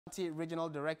Ashanti Regional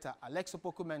Director Alex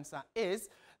Mensah is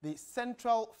the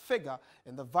central figure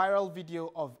in the viral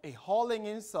video of a hauling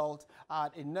insult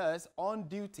at a nurse on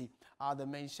duty at the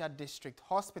Mensah District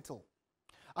Hospital.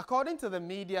 According to the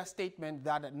media statement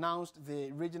that announced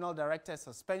the regional director's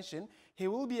suspension, he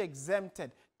will be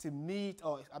exempted to meet,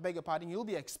 or I beg your pardon, he will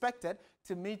be expected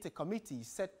to meet a committee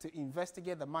set to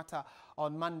investigate the matter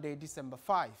on Monday, December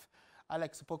 5.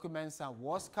 Alex Mensah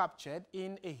was captured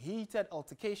in a heated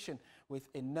altercation with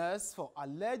a nurse for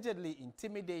allegedly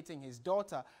intimidating his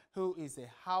daughter, who is a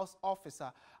house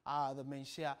officer at the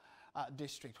Mensah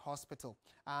District Hospital.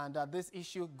 And this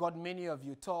issue got many of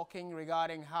you talking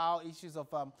regarding how issues of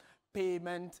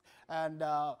payment and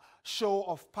show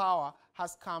of power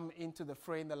has come into the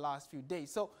fray in the last few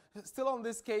days. So still on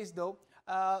this case though,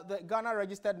 the Ghana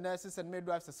Registered Nurses and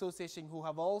Midwives Association, who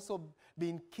have also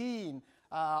been keen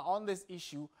on this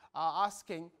issue, are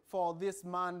asking for this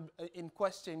man in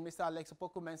question, Mr. Alex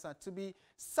Mensah, to be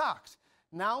sacked.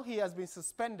 Now he has been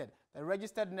suspended. The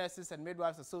Registered Nurses and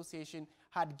Midwives Association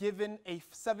had given a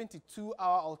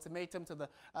 72-hour ultimatum to the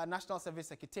National Service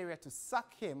Secretariat to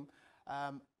sack him,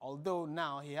 although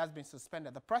now he has been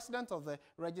suspended. The president of the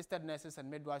Registered Nurses and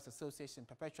Midwives Association,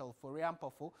 Perpetual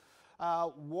Foriampofo,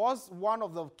 was one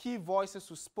of the key voices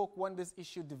who spoke when this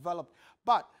issue developed.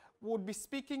 But would be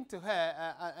speaking to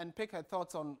her and pick her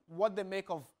thoughts on what they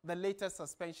make of the latest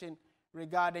suspension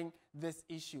regarding this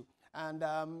issue. And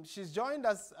she's joined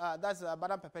us, that's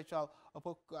Madam Perpetual,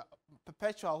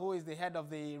 who is the head of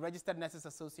the Registered Nurses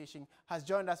Association, has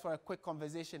joined us for a quick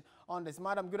conversation on this.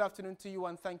 Madam, good afternoon to you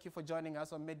and thank you for joining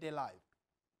us on Midday Live.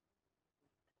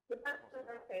 Good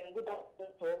afternoon and good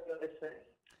afternoon to all your listeners.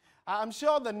 I'm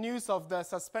sure the news of the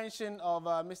suspension of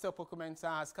Mr.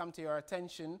 Mensah has come to your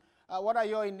attention. What are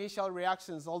your initial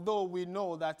reactions, although we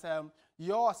know that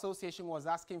your association was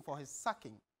asking for his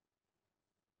sacking?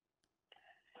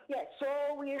 Yes, so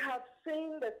we have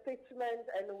seen the statement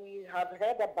and we have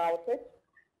heard about it.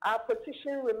 Our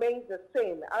position remains the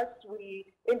same as we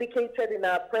indicated in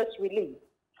our press release.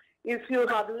 If you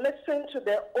have listened to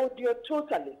the audio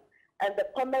totally and the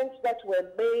comments that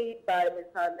were made by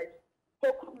Mr.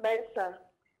 Mensah,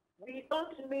 we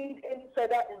don't need any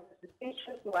further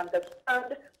investigation to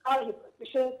understand how he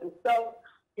positions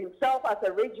himself as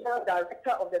a regional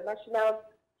director of the National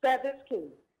Service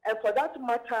Scheme. And for that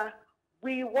matter,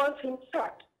 we want him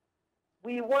sacked.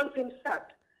 We want him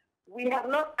sacked. We have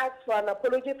not asked for an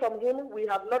apology from him. We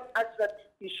have not asked that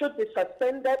he should be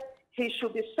suspended. He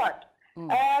should be sacked.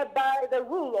 By the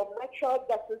rule of natural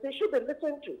justice, he should be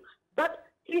listened to. But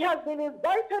he has been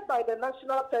invited by the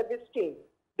National Service Scheme.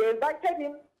 They invited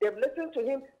him. They've listened to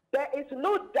him. There is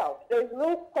no doubt. There is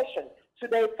no question to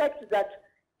the effect that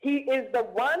he is the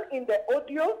one in the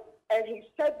audio and he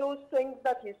said those things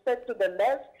that he said to the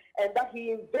nurse, and that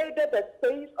he invaded the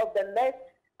space of the nurse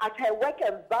at her work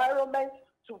environment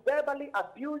to verbally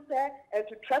abuse her and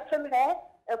to threaten her.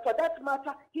 And for that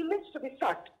matter, he needs to be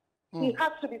sacked. He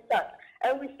has to be sacked.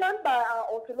 And we stand by our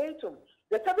ultimatum.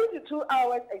 The 72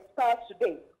 hours expires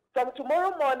today. From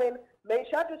tomorrow morning,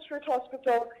 Mensah District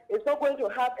Hospital is not going to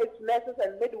have its nurses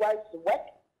and midwives to work.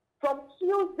 From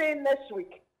Tuesday next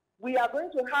week, we are going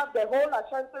to have the whole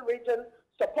Ashanti region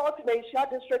support Mensah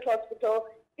District Hospital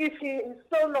if he is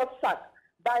still not sacked.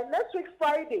 By next week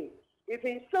Friday, if he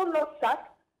is still not sacked,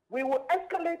 we will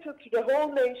escalate it to the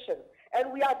whole nation.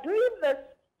 And we are doing this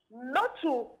not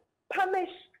to punish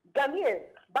Ghanaians,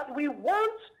 but we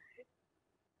want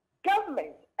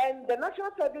government and the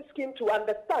National Service Scheme to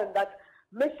understand that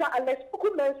Mr. Alex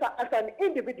Mensah as an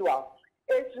individual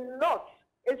is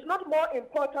not more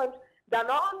important than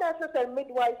all nurses and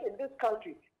midwives in this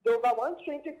country. There are over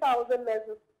 120,000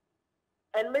 nurses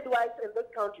and midwives in this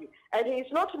country. And he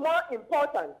is not more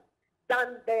important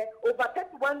than the over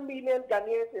 31 million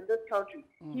Ghanaians in this country.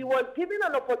 He was given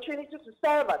an opportunity to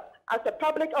serve us as a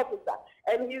public officer,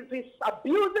 and he's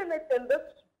abusing it in this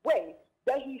way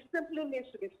that he simply needs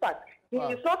to be sacked. He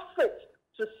is not fit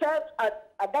to serve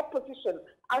at that position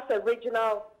as a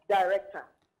regional director.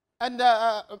 And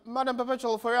Madam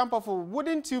Perpetual Foriampofo,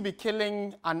 wouldn't you be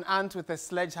killing an ant with a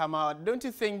sledgehammer? Don't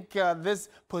you think this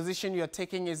position you're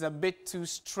taking is a bit too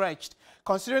stretched,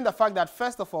 considering the fact that,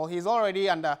 first of all, he's already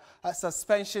under a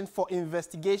suspension for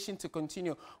investigation to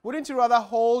continue? Wouldn't you rather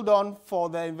hold on for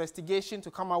the investigation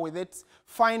to come out with its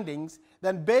findings,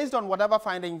 then based on whatever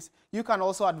findings, you can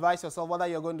also advise yourself whether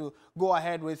you're going to go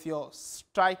ahead with your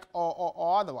strike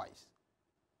or otherwise?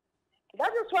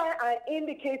 That is why I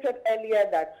indicated earlier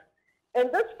that in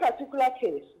this particular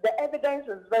case, the evidence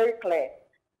is very clear.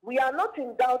 We are not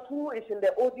in doubt who is in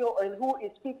the audio and who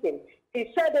is speaking.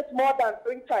 He said it more than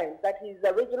 3 times that he's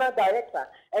the regional director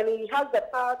and he has the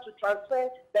power to transfer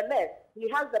the nurse. He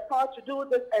has the power to do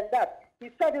this and that. He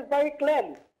said it very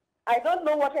clearly. I don't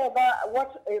know what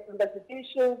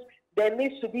investigations there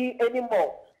needs to be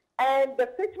anymore. And the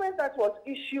statement that was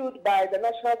issued by the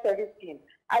National Service Team,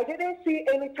 I didn't see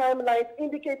any timelines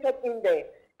indicated in there.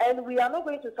 And we are not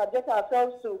going to subject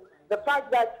ourselves to the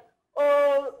fact that,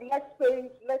 oh,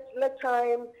 let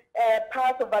time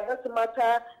pass over this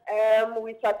matter,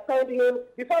 we suspend him.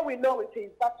 Before we know it,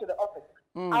 he's back to the office.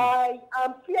 I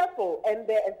am fearful, and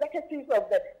the executives of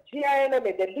the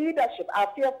GINMA, the leadership, are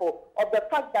fearful of the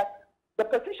fact that the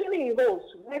position he holds,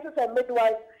 nurses and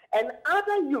midwives, and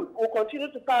other youth will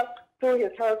continue to pass through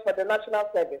his hands for the national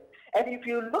service. And if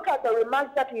you look at the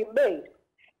remarks that he made,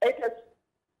 it is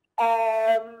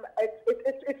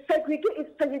it's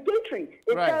segregatory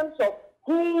in terms of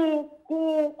who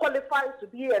qualifies to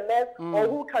be a nurse or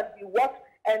who can be what.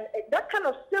 And that kind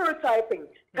of stereotyping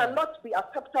cannot be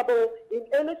acceptable in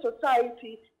any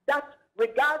society that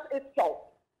regards itself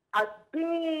as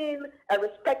being a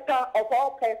respecter of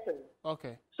all persons.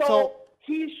 Okay. So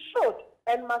he should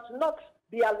and must not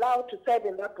be allowed to serve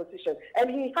in that position. And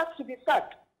he has to be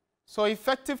sacked. So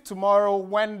effective tomorrow,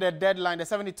 when the deadline, the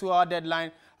 72-hour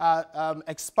deadline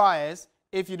expires,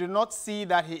 if you do not see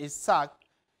that he is sacked,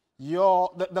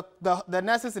 the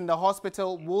nurses in the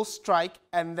hospital will strike,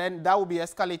 and then that will be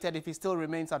escalated if he still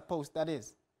remains at post, that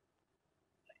is.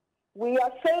 We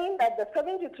are saying that the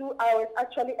 72 hours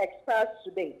actually expires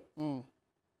today.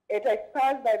 It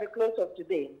expires by the close of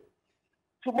today.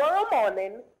 Tomorrow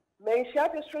morning,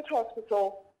 Mensah District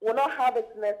Hospital will not have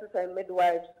its nurses and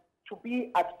midwives to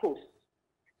be at post.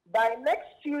 By next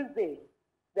Tuesday,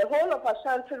 the whole of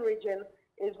Ashanti region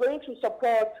is going to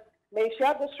support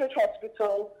Mensah District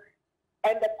Hospital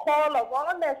and the call of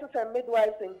all nurses and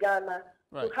midwives in Ghana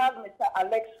to have Mr.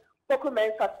 Alex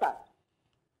Mensah start.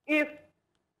 If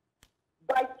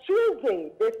by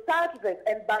Tuesday they start this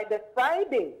and by the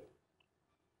Friday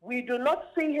we do not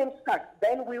see him start,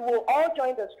 then we will all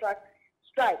join the strike.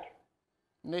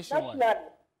 Nationwide.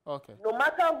 Okay. No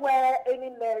matter where any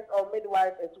nurse or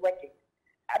midwife is working.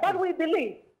 But we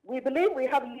believe we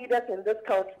have leaders in this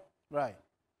country. Right.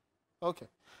 Okay.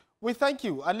 We thank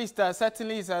you. At least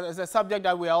certainly it's a subject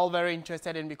that we are all very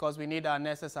interested in because we need our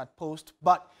nurses at post.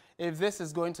 But if this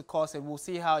is going to cause it, we'll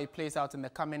see how it plays out in the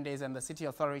coming days, and the city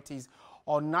authorities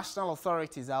or national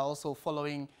authorities are also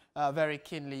following very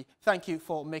keenly. Thank you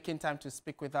for making time to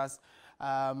speak with us.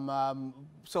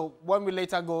 So when we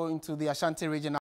later go into the Ashanti region,